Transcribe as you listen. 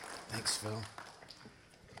Thanks, Phil.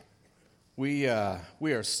 We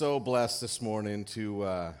are so blessed this morning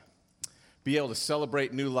to be able to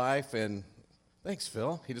celebrate new life, and thanks,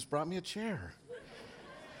 Phil. He just brought me a chair.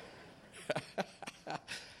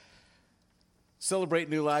 Celebrate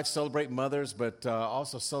new life, celebrate mothers, but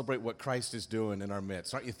also celebrate what Christ is doing in our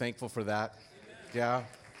midst. Aren't you thankful for that? Amen. Yeah.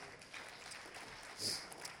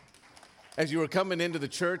 As you were coming into the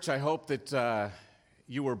church, I hope that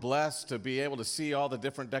you were blessed to be able to see all the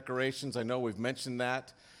different decorations. I know we've mentioned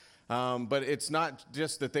that. But it's not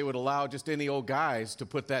just that they would allow just any old guys to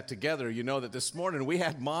put that together. You know that this morning we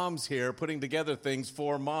had moms here putting together things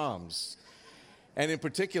for moms. And in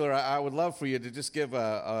particular, I would love for you to just give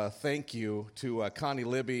a thank you to Connie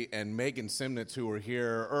Libby and Megan Simnitz, who were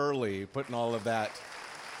here early putting all of that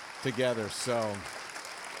together. So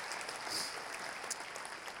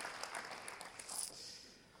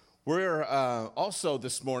we're also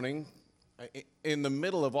this morning, in the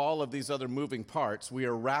middle of all of these other moving parts, we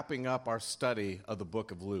are wrapping up our study of the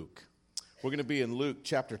book of Luke. We're going to be in Luke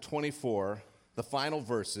chapter 24, the final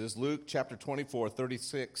verses, Luke chapter 24,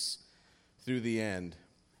 36 through the end.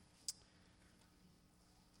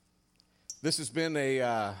 This has been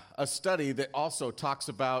a study that also talks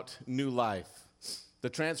about new life, the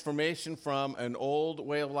transformation from an old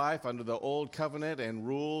way of life under the old covenant and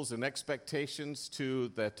rules and expectations to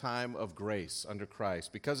the time of grace under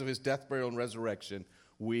Christ. Because of his death, burial, and resurrection,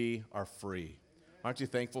 we are free. Aren't you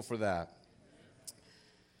thankful for that?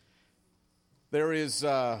 There is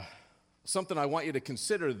something I want you to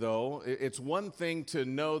consider, though. It's one thing to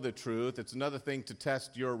know the truth. It's another thing to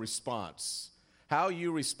test your response. How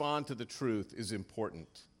you respond to the truth is important.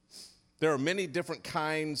 There are many different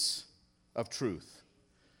kinds of truth.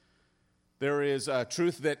 There is a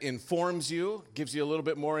truth that informs you, gives you a little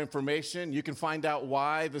bit more information. You can find out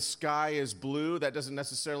why the sky is blue. That doesn't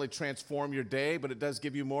necessarily transform your day, but it does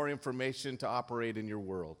give you more information to operate in your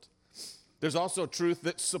world. There's also truth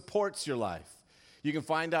that supports your life. You can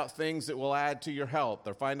find out things that will add to your health,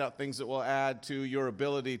 or find out things that will add to your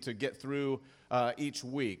ability to get through each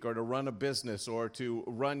week, or to run a business, or to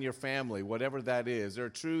run your family, whatever that is. There are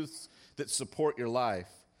truths that support your life.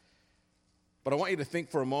 But I want you to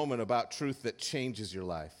think for a moment about truth that changes your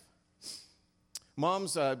life.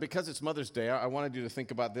 Moms, because it's Mother's Day, I wanted you to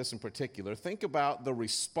think about this in particular. Think about the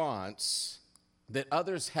response that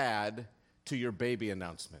others had to your baby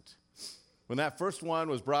announcement. When that first one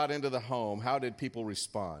was brought into the home, how did people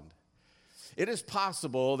respond? It is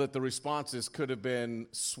possible that the responses could have been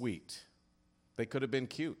sweet. They could have been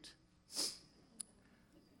cute.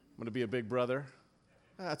 I'm going to be a big brother.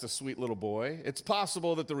 That's a sweet little boy. It's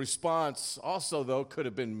possible that the response also, though, could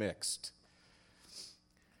have been mixed.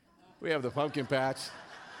 We have the pumpkin patch.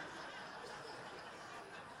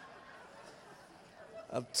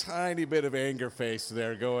 A tiny bit of anger face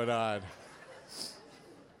there going on.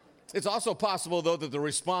 It's also possible, though, that the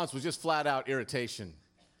response was just flat out irritation.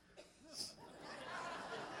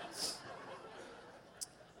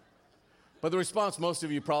 But the response most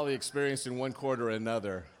of you probably experienced in one quarter or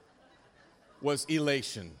another was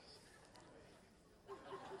elation.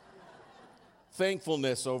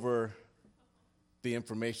 Thankfulness over the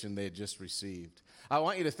information they had just received. I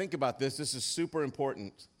want you to think about this. This is super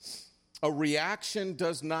important. A reaction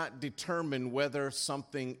does not determine whether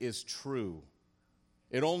something is true.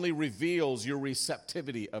 It only reveals your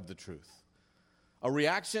receptivity of the truth. A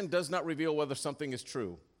reaction does not reveal whether something is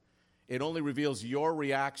true. It only reveals your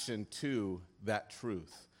reaction to that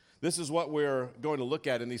truth. This is what we're going to look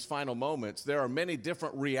at in these final moments. There are many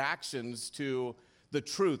different reactions to the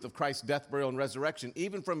truth of Christ's death, burial, and resurrection,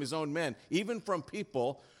 even from his own men, even from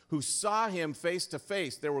people who saw him face to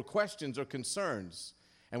face. There were questions or concerns,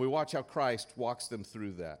 and we watch how Christ walks them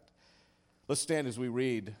through that. Let's stand as we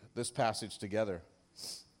read this passage together.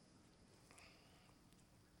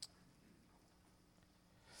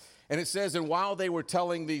 And it says, and while they were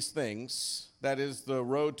telling these things, that is the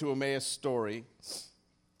road to Emmaus story,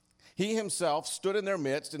 he himself stood in their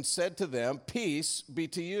midst and said to them, "Peace be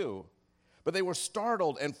to you." But they were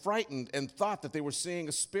startled and frightened and thought that they were seeing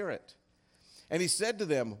a spirit. And he said to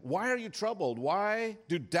them, "Why are you troubled? Why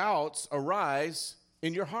do doubts arise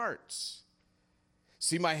in your hearts?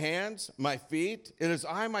 See my hands, my feet? It is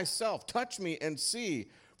I myself. Touch me and see.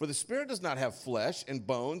 For the spirit does not have flesh and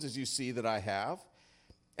bones as you see that I have."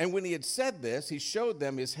 And when he had said this, he showed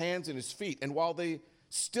them his hands and his feet. And while they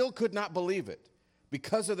still could not believe it,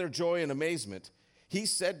 because of their joy and amazement, he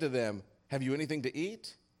said to them, "Have you anything to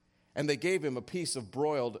eat?" And they gave him a piece of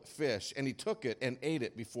broiled fish, and he took it and ate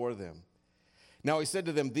it before them. Now he said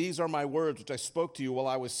to them, "These are my words which I spoke to you while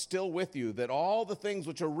I was still with you, that all the things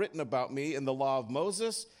which are written about me in the law of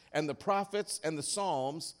Moses and the prophets and the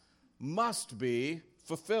Psalms must be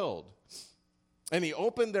fulfilled. And he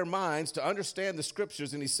opened their minds to understand the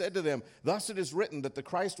scriptures, and he said to them, thus it is written that the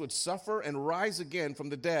Christ would suffer and rise again from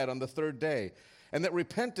the dead on the third day, and that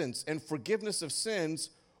repentance and forgiveness of sins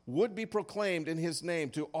would be proclaimed in his name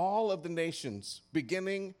to all of the nations,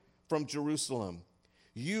 beginning from Jerusalem.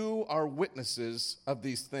 You are witnesses of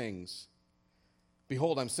these things.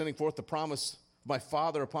 Behold, I'm sending forth the promise of my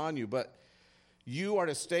Father upon you, but you are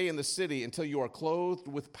to stay in the city until you are clothed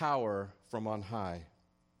with power from on high.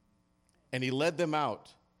 And he led them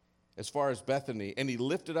out as far as Bethany, and he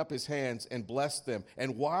lifted up his hands and blessed them.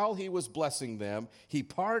 And while he was blessing them, he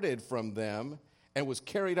parted from them and was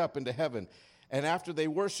carried up into heaven. And after they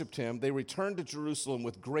worshiped him, they returned to Jerusalem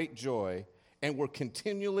with great joy and were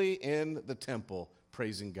continually in the temple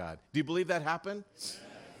praising God. Do you believe that happened? Yes.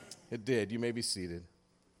 It did. You may be seated.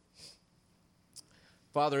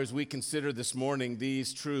 Father, as we consider this morning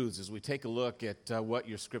these truths, as we take a look at what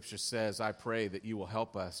your scripture says, I pray that you will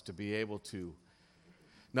help us to be able to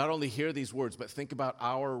not only hear these words, but think about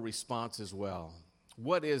our response as well.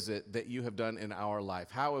 What is it that you have done in our life?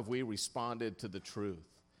 How have we responded to the truth?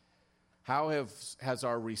 How has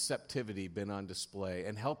our receptivity been on display?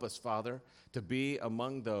 And help us, Father, to be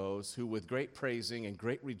among those who with great praising and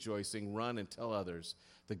great rejoicing run and tell others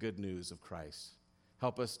the good news of Christ.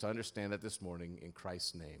 Help us to understand that this morning in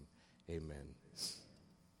Christ's name. Amen.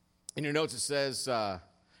 In your notes it says,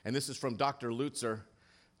 and this is from Dr. Lutzer,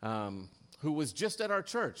 who was just at our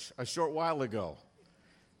church a short while ago.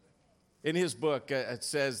 In his book, it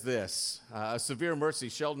says this, A Severe Mercy,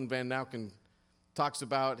 Sheldon Van Nauken talks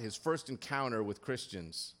about his first encounter with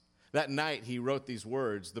Christians. That night he wrote these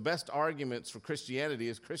words, the best arguments for Christianity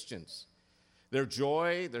is Christians. Their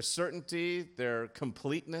joy, their certainty, their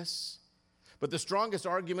completeness. But the strongest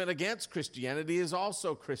argument against Christianity is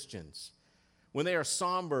also Christians. When they are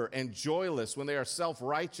somber and joyless, when they are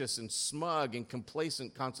self-righteous and smug and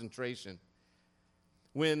complacent concentration,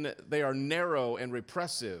 when they are narrow and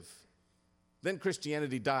repressive, then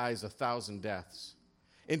Christianity dies 1,000 deaths.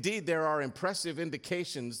 Indeed, there are impressive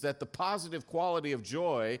indications that the positive quality of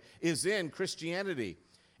joy is in Christianity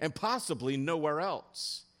and possibly nowhere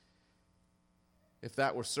else. If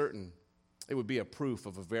that were certain, it would be a proof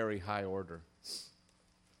of a very high order.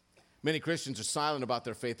 Many Christians are silent about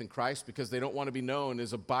their faith in Christ because they don't want to be known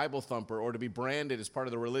as a Bible thumper or to be branded as part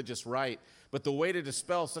of the religious rite. But the way to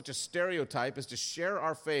dispel such a stereotype is to share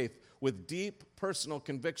our faith with deep personal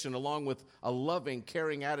conviction along with a loving,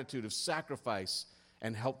 caring attitude of sacrifice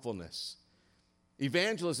and helpfulness.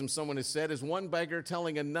 Evangelism, someone has said, is one beggar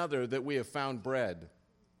telling another that we have found bread.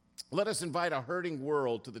 Let us invite a hurting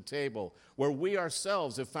world to the table where we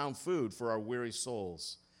ourselves have found food for our weary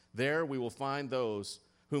souls. There we will find those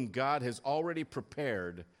whom God has already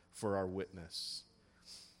prepared for our witness.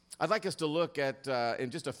 I'd like us to look at, in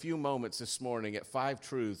just a few moments this morning, at 5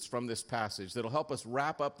 truths from this passage that'll help us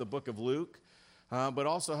wrap up the book of Luke, but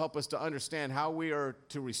also help us to understand how we are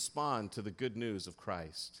to respond to the good news of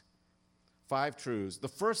Christ. 5 truths. The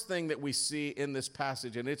first thing that we see in this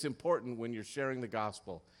passage, and it's important when you're sharing the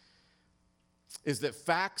gospel, is that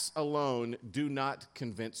facts alone do not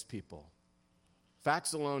convince people.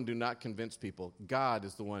 Facts alone do not convince people. God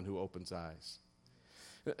is the one who opens eyes.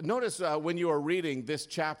 Notice when you are reading this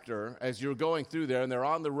chapter, as you're going through there, and they're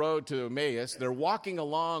on the road to Emmaus, they're walking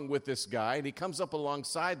along with this guy, and he comes up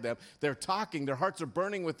alongside them. They're talking. Their hearts are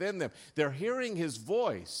burning within them. They're hearing his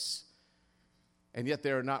voice, and yet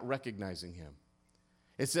they are not recognizing him.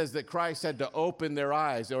 It says that Christ had to open their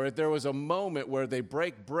eyes, or there was a moment where they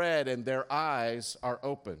break bread and their eyes are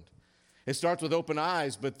opened. It starts with open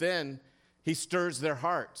eyes, but then he stirs their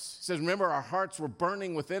hearts. He says, remember, our hearts were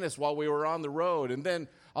burning within us while we were on the road. And then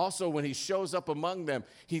also when he shows up among them,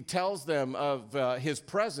 he tells them of his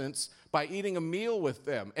presence by eating a meal with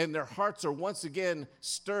them. And their hearts are once again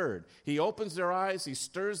stirred. He opens their eyes, he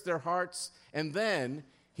stirs their hearts, and then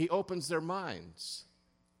he opens their minds.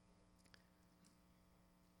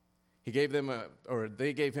 They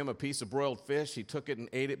gave him a piece of broiled fish. He took it and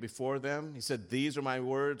ate it before them. He said, these are my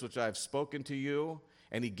words which I have spoken to you.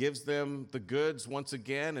 And he gives them the goods once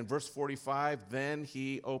again. In verse 45, then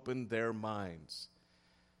he opened their minds.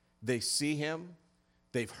 They see him.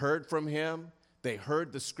 They've heard from him. They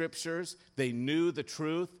heard the scriptures. They knew the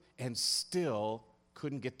truth and still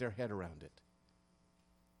couldn't get their head around it.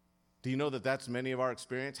 Do you know that that's many of our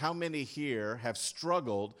experience? How many here have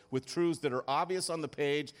struggled with truths that are obvious on the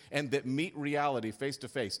page and that meet reality face to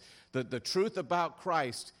face? The truth about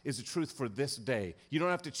Christ is a truth for this day. You don't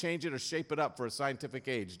have to change it or shape it up for a scientific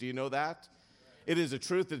age. Do you know that? It is a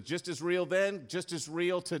truth that's just as real then, just as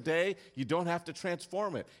real today. You don't have to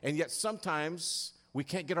transform it. And yet sometimes we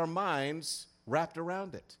can't get our minds wrapped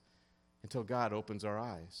around it. until God opens our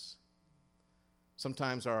eyes.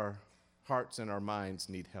 Sometimes our hearts and our minds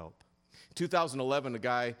need help. In 2011, a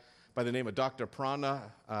guy by the name of Dr. Prana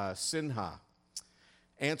Sinha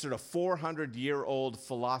answered a 400-year-old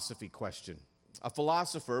philosophy question. A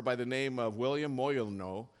philosopher by the name of William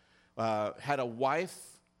Moynihan had a wife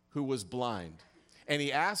who was blind. And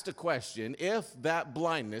he asked a question: if that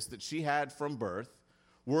blindness that she had from birth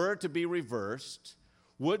were to be reversed,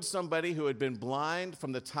 would somebody who had been blind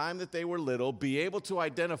from the time that they were little be able to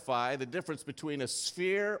identify the difference between a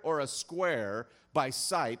sphere or a square by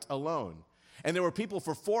sight alone? And there were people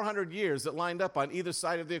for 400 years that lined up on either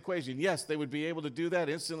side of the equation. Yes, they would be able to do that.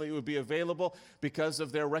 Instantly it would be available because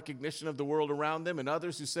of their recognition of the world around them. And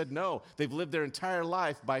others who said no, they've lived their entire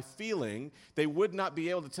life by feeling. They would not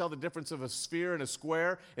be able to tell the difference of a sphere and a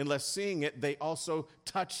square unless seeing it, they also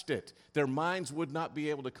touched it. Their minds would not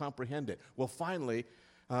be able to comprehend it. Well, finally,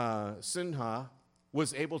 Sinha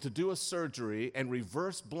was able to do a surgery and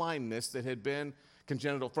reverse blindness that had been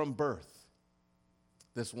congenital from birth.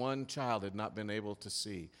 This one child had not been able to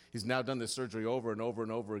see. He's now done this surgery over and over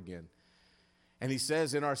and over again. And he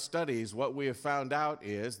says in our studies, what we have found out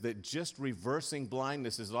is that just reversing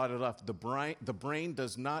blindness is not enough. The brain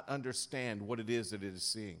does not understand what it is that it is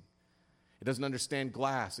seeing. It doesn't understand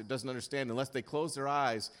glass. It doesn't understand unless they close their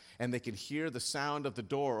eyes and they can hear the sound of the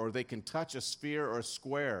door, or they can touch a sphere or a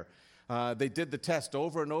square. They did the test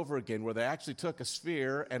over and over again where they actually took a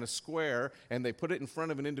sphere and a square and they put it in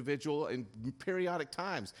front of an individual in periodic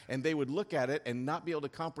times. And they would look at it and not be able to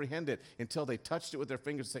comprehend it until they touched it with their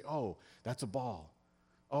fingers and say, oh, that's a ball.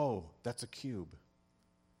 Oh, that's a cube.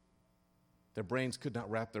 Their brains could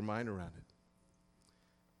not wrap their mind around it.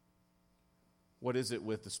 What is it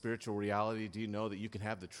with the spiritual reality? Do you know that you can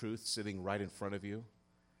have the truth sitting right in front of you?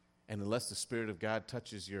 And unless the Spirit of God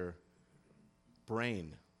touches your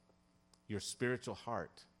brain, your spiritual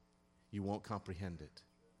heart, you won't comprehend it.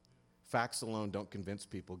 Facts alone don't convince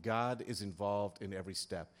people. God is involved in every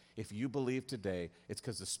step. If you believe today, it's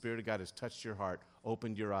because the Spirit of God has touched your heart,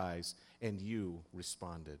 opened your eyes, and you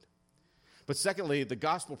responded. But secondly, the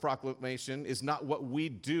gospel proclamation is not what we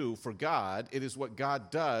do for God. It is what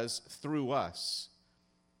God does through us.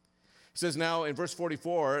 It says now in verse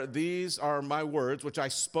 44, "These are my words, which I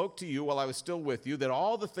spoke to you while I was still with you, that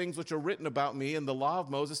all the things which are written about me in the law of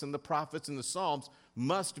Moses and the prophets and the Psalms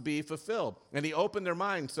must be fulfilled." And he opened their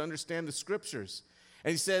minds to understand the scriptures.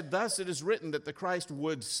 And he said, "Thus it is written that the Christ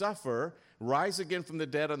would suffer, rise again from the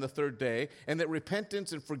dead on the third day, and that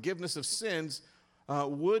repentance and forgiveness of sins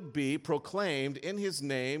would be proclaimed in his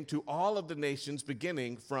name to all of the nations,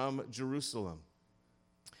 beginning from Jerusalem."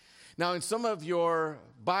 Now, in some of your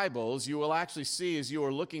Bibles, you will actually see as you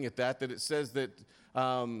are looking at that it says that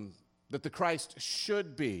the Christ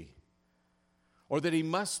should be, or that he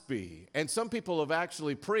must be. And some people have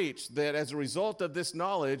actually preached that as a result of this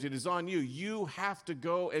knowledge, it is on you. You have to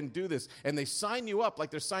go and do this. And they sign you up like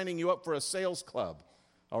they're signing you up for a sales club,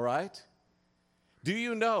 all right? Do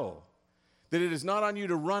you know that it is not on you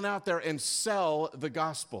to run out there and sell the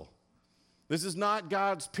gospel? This is not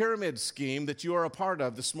God's pyramid scheme that you are a part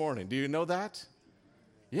of this morning. Do you know that?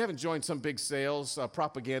 You haven't joined some big sales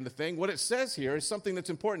propaganda thing. What it says here is something that's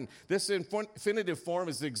important. This infinitive form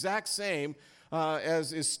is the exact same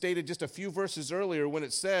as is stated just a few verses earlier when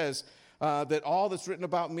it says that all that's written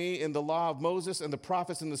about me in the law of Moses and the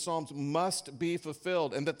prophets and the Psalms must be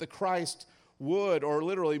fulfilled, and that the Christ would, or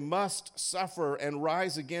literally must, suffer and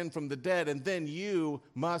rise again from the dead, and then you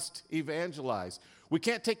must evangelize. We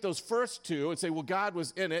can't take those first two and say, well, God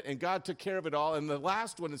was in it and God took care of it all, and the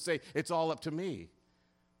last one and say, it's all up to me.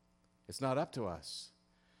 It's not up to us.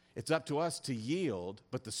 It's up to us to yield,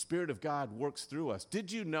 but the Spirit of God works through us.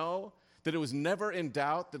 Did you know that it was never in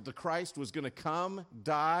doubt that the Christ was going to come,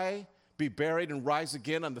 die, be buried, and rise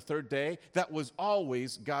again on the third day? That was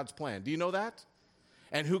always God's plan. Do you know that?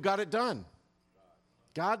 And who got it done?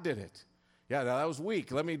 God did it. Yeah, now that was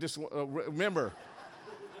weak. Let me just remember.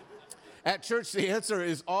 At church, the answer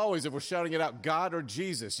is always, if we're shouting it out, God or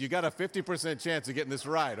Jesus. You got a 50% chance of getting this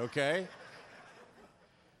right, okay?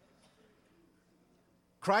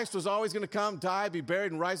 Christ was always going to come, die, be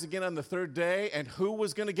buried, and rise again on the third day. And who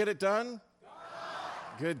was going to get it done?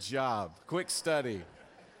 God. Good job. Quick study.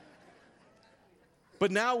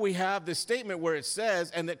 But now we have this statement where it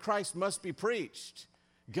says, and that Christ must be preached.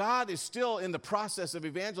 God is still in the process of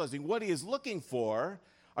evangelizing. What he is looking for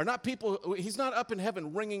are not people, he's not up in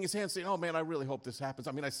heaven wringing his hands saying, oh man, I really hope this happens.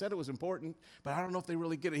 I mean, I said it was important, but I don't know if they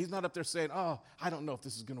really get it. He's not up there saying, oh, I don't know if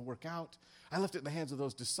this is going to work out. I left it in the hands of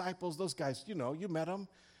those disciples. Those guys, you know, you met them.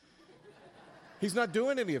 He's not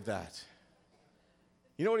doing any of that.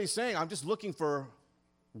 You know what he's saying? I'm just looking for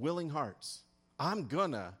willing hearts. I'm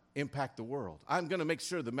going to impact the world. I'm going to make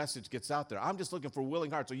sure the message gets out there. I'm just looking for willing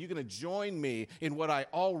hearts. Are you going to join me in what I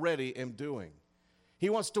already am doing? He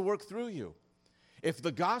wants to work through you. If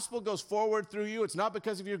the gospel goes forward through you, it's not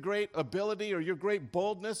because of your great ability or your great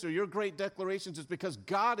boldness or your great declarations. It's because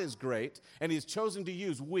God is great and He's chosen to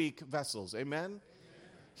use weak vessels. Amen? Amen.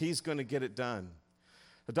 He's going to get it done.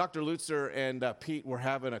 Dr. Lutzer and Pete were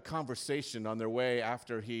having a conversation on their way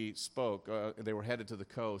after he spoke. They were headed to the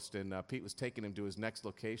coast, and Pete was taking him to his next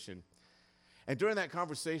location. And during that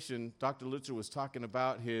conversation, Dr. Lutzer was talking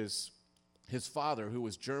about his father, who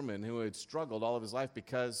was German, who had struggled all of his life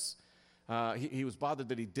because he was bothered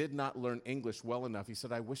that he did not learn English well enough. He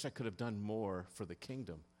said, I wish I could have done more for the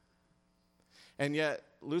kingdom. And yet,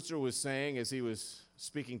 Lutzer was saying, as he was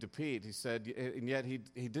speaking to Pete, he said, and yet he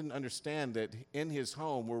didn't understand that in his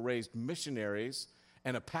home were raised missionaries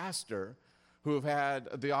and a pastor who have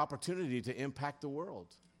had the opportunity to impact the world.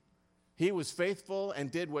 He was faithful and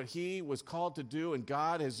did what he was called to do, and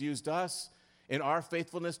God has used us in our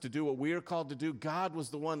faithfulness to do what we are called to do. God was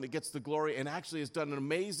the one that gets the glory and actually has done an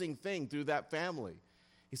amazing thing through that family.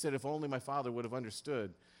 He said, if only my father would have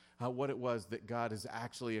understood what it was that God has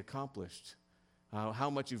actually accomplished. How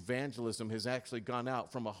much evangelism has actually gone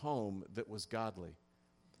out from a home that was godly.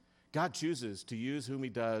 God chooses to use whom He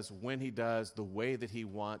does, when He does, the way that He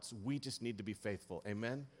wants. We just need to be faithful.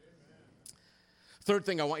 Amen? Amen. Third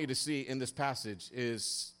thing I want you to see in this passage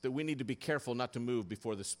is that we need to be careful not to move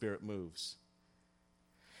before the Spirit moves.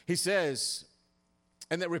 He says,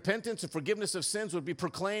 and that repentance and forgiveness of sins would be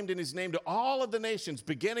proclaimed in His name to all of the nations,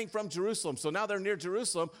 beginning from Jerusalem. So now they're near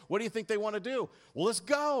Jerusalem. What do you think they want to do? Well, let's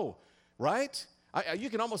go, right? You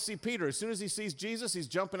can almost see Peter. As soon as he sees Jesus, he's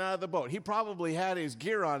jumping out of the boat. He probably had his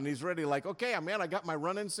gear on, and he's ready like, okay, man, I got my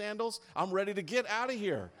running sandals. I'm ready to get out of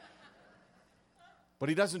here. But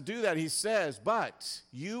he doesn't do that. He says, but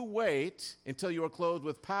you wait until you are clothed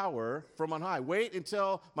with power from on high. Wait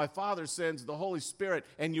until my Father sends the Holy Spirit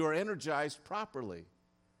and you are energized properly.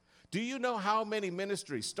 Do you know how many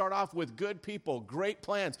ministries start off with good people, great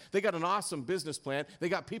plans? They got an awesome business plan. They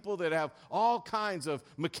got people that have all kinds of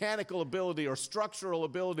mechanical ability or structural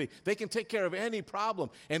ability. They can take care of any problem.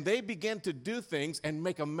 And they begin to do things and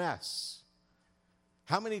make a mess.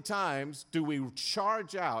 How many times do we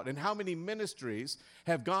charge out, and how many ministries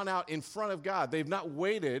have gone out in front of God? They've not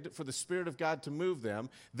waited for the Spirit of God to move them.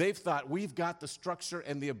 They've thought, we've got the structure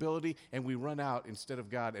and the ability, and we run out instead of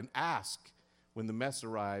God and ask when the mess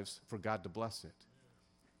arrives for God to bless it.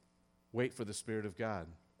 Wait for the Spirit of God.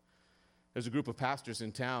 There's a group of pastors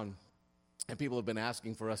in town, and people have been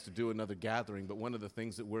asking for us to do another gathering, but one of the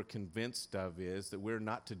things that we're convinced of is that we're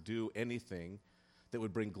not to do anything that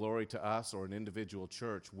would bring glory to us or an individual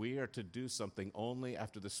church. We are to do something only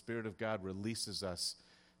after the Spirit of God releases us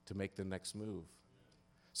to make the next move.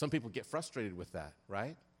 Some people get frustrated with that,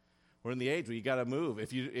 right? We're in the age where you got to move.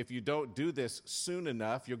 If you don't do this soon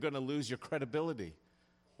enough, you're going to lose your credibility.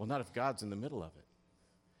 Well, not if God's in the middle of it.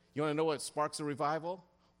 You want to know what sparks a revival?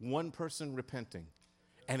 One person repenting.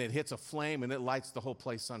 And it hits a flame and it lights the whole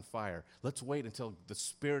place on fire. Let's wait until the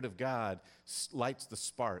Spirit of God lights the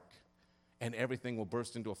spark and everything will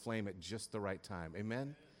burst into a flame at just the right time.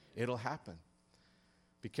 Amen? It'll happen.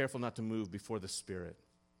 Be careful not to move before the Spirit.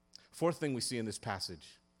 Fourth thing we see in this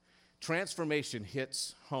passage. Transformation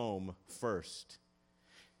hits home first.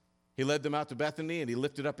 He led them out to Bethany, and He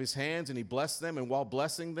lifted up His hands, and He blessed them. And while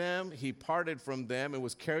blessing them, He parted from them and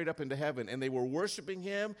was carried up into heaven. And they were worshiping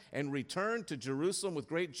Him and returned to Jerusalem with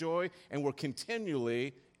great joy and were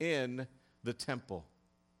continually in the temple.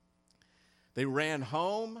 They ran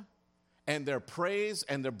home, and their praise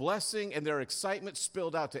and their blessing and their excitement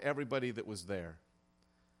spilled out to everybody that was there.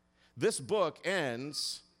 This book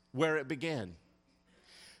ends where it began.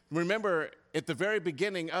 Remember, at the very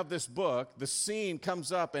beginning of this book, the scene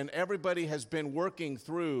comes up and everybody has been working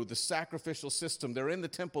through the sacrificial system. They're in the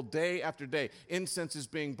temple day after day. Incense is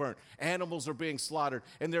being burnt. Animals are being slaughtered.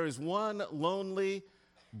 And there is one lonely,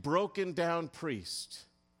 broken down priest.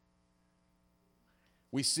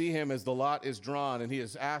 We see him as the lot is drawn, and he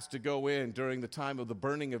is asked to go in during the time of the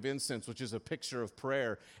burning of incense, which is a picture of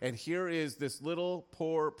prayer. And here is this little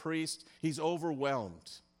poor priest. He's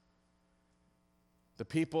overwhelmed. The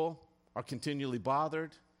people are continually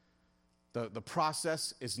bothered. The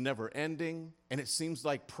process is never ending, and it seems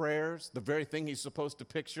like prayers, the very thing he's supposed to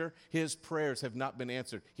picture, his prayers have not been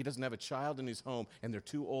answered. He doesn't have a child in his home, and they're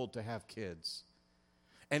too old to have kids.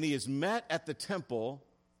 And he is met at the temple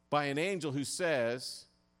by an angel who says,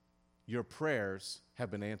 your prayers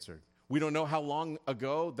have been answered. We don't know how long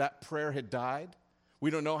ago that prayer had died. We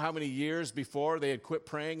don't know how many years before they had quit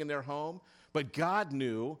praying in their home. But God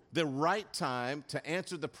knew the right time to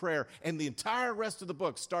answer the prayer, and the entire rest of the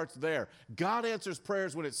book starts there. God answers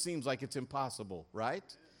prayers when it seems like it's impossible, right?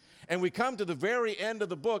 And we come to the very end of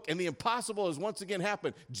the book, and the impossible has once again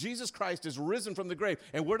happened. Jesus Christ is risen from the grave.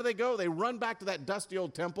 And where do they go? They run back to that dusty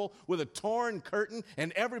old temple with a torn curtain,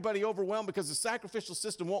 and everybody overwhelmed because the sacrificial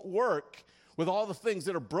system won't work with all the things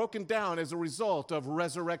that are broken down as a result of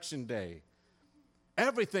Resurrection Day.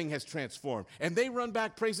 Everything has transformed. And they run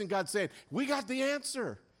back praising God, saying, we got the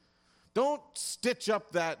answer. Don't stitch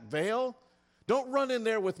up that veil. Don't run in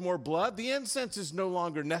there with more blood. The incense is no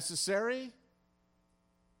longer necessary.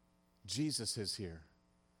 Jesus is here.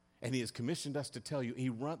 And he has commissioned us to tell you,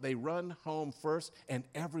 they run home first, and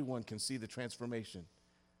everyone can see the transformation.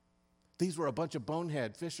 These were a bunch of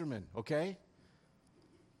bonehead fishermen, okay?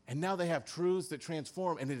 And now they have truths that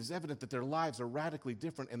transform, and it is evident that their lives are radically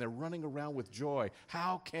different, and they're running around with joy.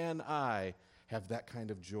 How can I have that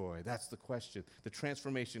kind of joy? That's the question. The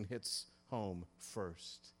transformation hits home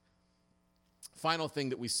first. Final thing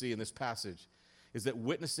that we see in this passage is that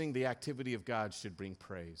witnessing the activity of God should bring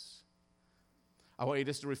praise. I want you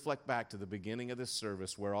just to reflect back to the beginning of this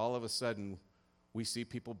service where all of a sudden we see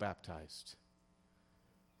people baptized.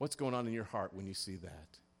 What's going on in your heart when you see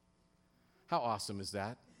that? How awesome is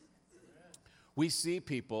that? We see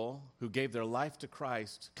people who gave their life to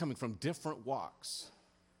Christ coming from different walks,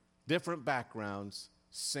 different backgrounds,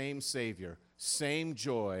 same Savior, same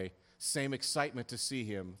joy, same excitement to see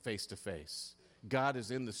him face to face. God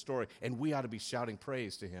is in the story, and we ought to be shouting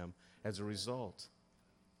praise to him as a result.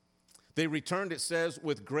 They returned, it says,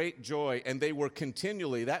 with great joy, and they were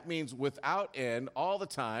continually, that means without end, all the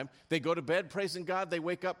time. They go to bed praising God, they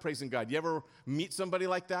wake up praising God. You ever meet somebody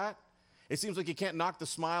like that? It seems like you can't knock the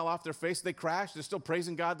smile off their face. They crash, they're still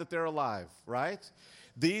praising God that they're alive, right?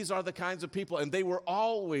 These are the kinds of people, and they were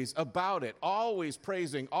always about it, always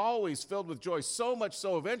praising, always filled with joy, so much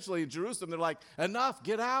so eventually in Jerusalem, they're like, enough,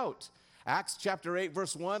 get out. Acts chapter 8,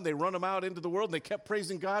 verse 1, they run them out into the world, and they kept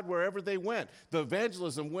praising God wherever they went. The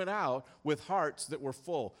evangelism went out with hearts that were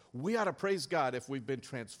full. We ought to praise God if we've been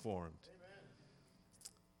transformed. Amen.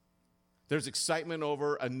 There's excitement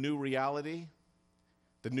over a new reality,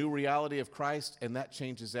 the new reality of Christ, and that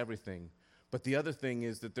changes everything. But the other thing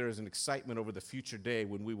is that there is an excitement over the future day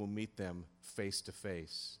when we will meet them face to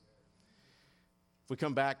face. If we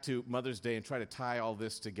come back to Mother's Day and try to tie all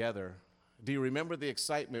this together, do you remember the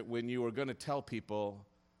excitement when you were going to tell people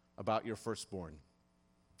about your firstborn?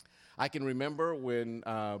 I can remember when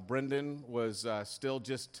Brendan was still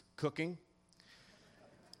just cooking.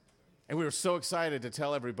 And we were so excited to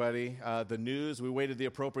tell everybody the news. We waited the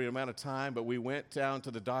appropriate amount of time, but we went down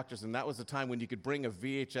to the doctors, and that was the time when you could bring a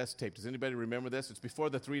VHS tape. Does anybody remember this? It's before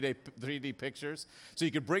the 3D pictures. So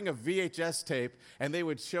you could bring a VHS tape, and they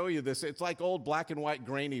would show you this. It's like old black and white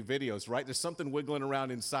grainy videos, right? There's something wiggling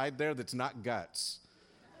around inside there that's not guts.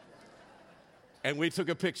 And we took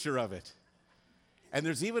a picture of it. And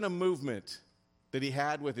there's even a movement that he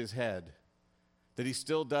had with his head that he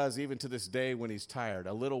still does even to this day when he's tired,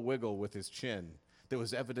 a little wiggle with his chin that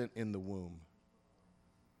was evident in the womb.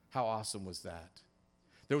 How awesome was that?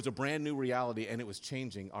 There was a brand new reality, and it was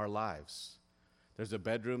changing our lives. There's a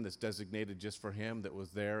bedroom that's designated just for him that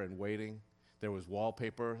was there and waiting. There was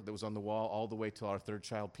wallpaper that was on the wall all the way till our third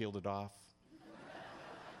child peeled it off.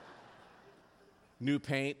 New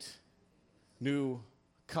paint, new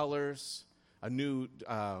colors, a new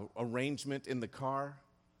arrangement in the car.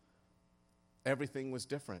 Everything was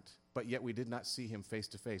different, but yet we did not see him face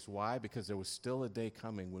to face. Why? Because there was still a day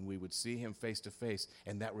coming when we would see him face to face,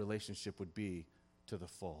 and that relationship would be to the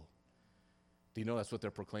full. Do you know that's what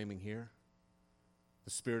they're proclaiming here?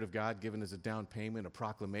 The Spirit of God given as a down payment, a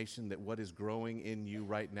proclamation that what is growing in you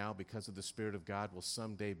right now because of the Spirit of God will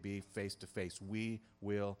someday be face to face. We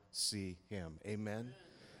will see him. Amen?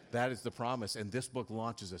 That is the promise, and this book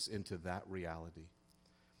launches us into that reality.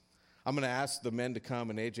 I'm going to ask the men to come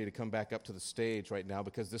and AJ to come back up to the stage right now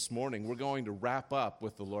because this morning we're going to wrap up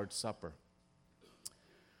with the Lord's Supper.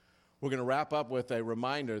 We're going to wrap up with a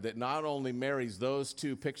reminder that not only marries those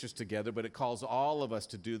two pictures together, but it calls all of us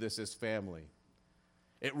to do this as family.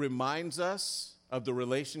 It reminds us of the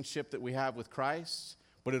relationship that we have with Christ,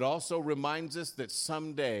 but it also reminds us that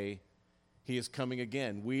someday he is coming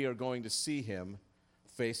again. We are going to see him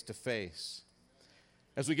face to face.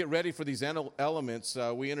 As we get ready for these elements,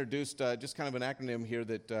 we introduced just kind of an acronym here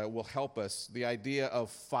that will help us, the idea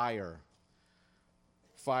of fire.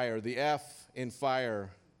 Fire, the F in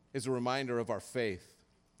fire is a reminder of our faith.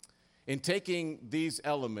 In taking these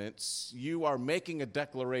elements, you are making a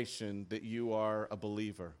declaration that you are a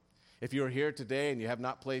believer. If you're here today and you have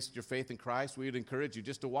not placed your faith in Christ, we would encourage you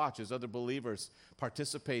just to watch as other believers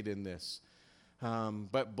participate in this.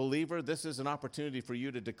 But believer, this is an opportunity for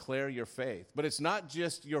you to declare your faith. But it's not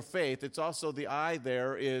just your faith, it's also the I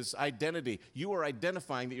there is identity. You are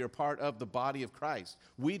identifying that you're part of the body of Christ.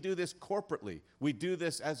 We do this corporately. We do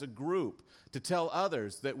this as a group to tell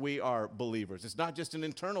others that we are believers. It's not just an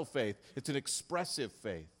internal faith, it's an expressive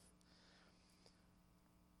faith.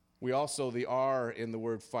 We also, the R in the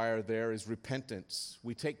word fire there is repentance.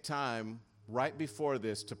 We take time right before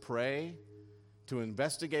this to pray, to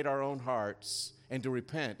investigate our own hearts, and to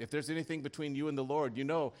repent. If there's anything between you and the Lord, you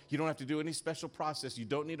know you don't have to do any special process. You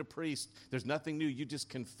don't need a priest. There's nothing new. You just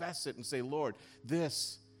confess it and say, Lord,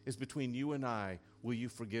 this is between you and I. Will you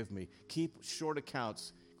forgive me? Keep short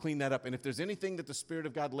accounts. Clean that up. And if there's anything that the Spirit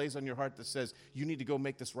of God lays on your heart that says you need to go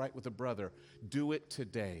make this right with a brother, do it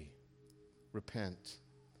today. Repent.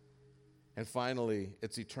 And finally,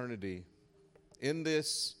 it's eternity. In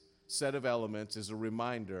this set of elements is a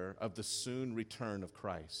reminder of the soon return of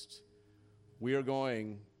Christ. We are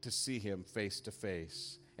going to see him face to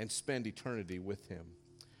face and spend eternity with him.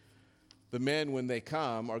 The men, when they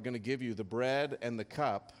come, are going to give you the bread and the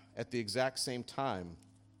cup at the exact same time.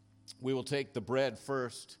 We will take the bread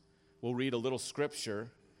first. We'll read a little scripture,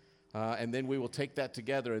 and then we will take that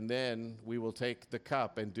together, and then we will take the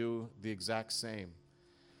cup and do the exact same.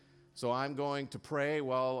 So I'm going to pray.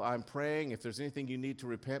 While I'm praying, if there's anything you need to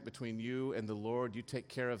repent between you and the Lord, you take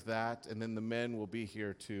care of that, and then the men will be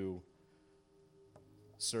here to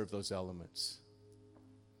serve those elements.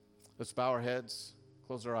 Let's bow our heads,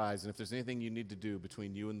 close our eyes, and if there's anything you need to do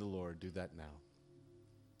between you and the Lord, do that now.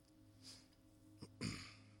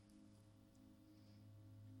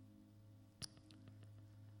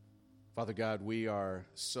 Father God, we are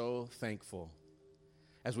so thankful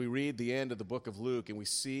as we read the end of the book of Luke and we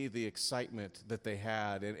see the excitement that they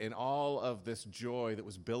had and all of this joy that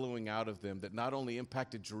was billowing out of them that not only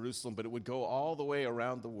impacted Jerusalem, but it would go all the way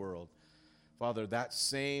around the world. Father, that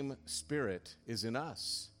same spirit is in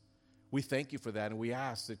us. We thank you for that, and we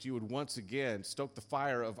ask that you would once again stoke the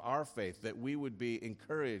fire of our faith, that we would be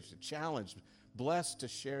encouraged, challenged, blessed to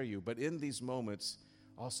share you, but in these moments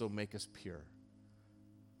also make us pure.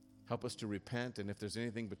 Help us to repent, and if there's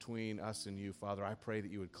anything between us and you, Father, I pray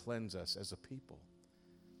that you would cleanse us as a people,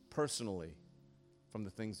 personally, from the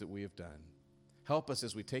things that we have done. Help us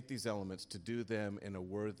as we take these elements to do them in a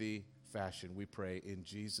worthy fashion. We pray in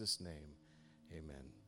Jesus' name, amen.